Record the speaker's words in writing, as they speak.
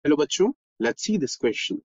बच्चों, let's see this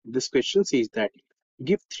question. This question says that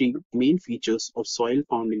give three main features of soil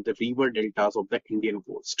found in the river deltas of the Indian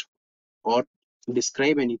coast, or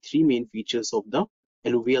describe any three main features of the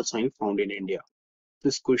alluvial soil found in India. तो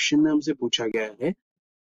इस question में हमसे पूछा गया है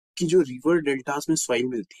कि जो river deltas में सॉइल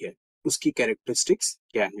मिलती है उसकी कैरेक्टरिस्टिक्स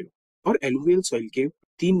क्या है और एलुवियल सॉइल के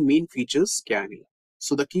तीन मेन फीचर्स क्या है.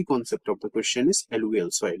 So the key concept of the question is alluvial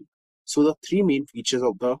soil. So the three main features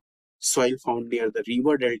of the soil found near the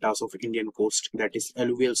river deltas of Indian coast, that is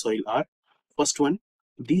alluvial soil, are: first one,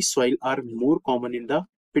 these soil are more common in the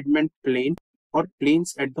pigment plain or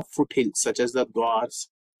plains at the foothills such as the द्वार,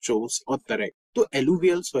 चोस और तराई. तो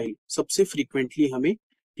alluvial soil सबसे frequently हमें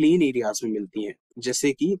plain areas में मिलती हैं,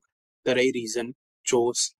 जैसे कि तराई रीजन,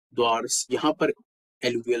 चोस, द्वार, यहाँ पर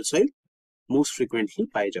alluvial soil most frequently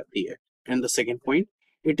पाई जाती है. And the second point,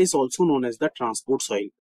 it is also known as the transport soil,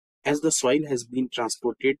 as the soil has been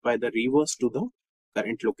transported by the rivers to the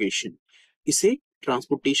current location. इसे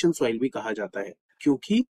ट्रांसपोर्टेशन सॉइल भी कहा जाता है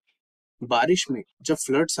क्योंकि बारिश में जब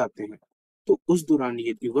फ्लड्स आते हैं तो उस दौरान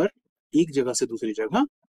ये रिवर एक जगह से दूसरी जगह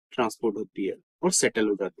ट्रांसपोर्ट होती है और सेटल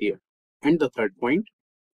हो जाती है. And the third point,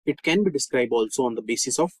 it can be describe also on the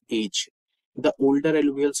basis of as. The older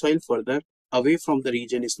alluvial soil further away from the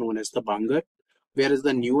region is known as the bangar, whereas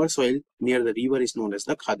the newer soil near the river is known as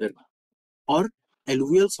the khadar. और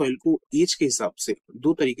alluvial soil को as के हिसाब से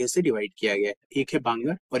दो तरीके से divide किया गया है, एक है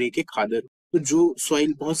बांगर और एक है खादर. तो जो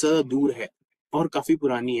सॉइल बहुत ज्यादा दूर है और काफी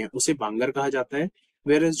पुरानी है उसे बांगर कहा जाता है,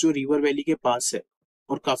 वेयर जो रिवर वैली के पास है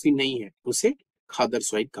और काफी नई है उसे खादर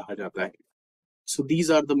सॉइल कहा जाता है. So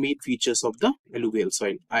these are the main features of the alluvial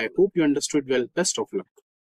soil. I hope you understood well. Best of luck.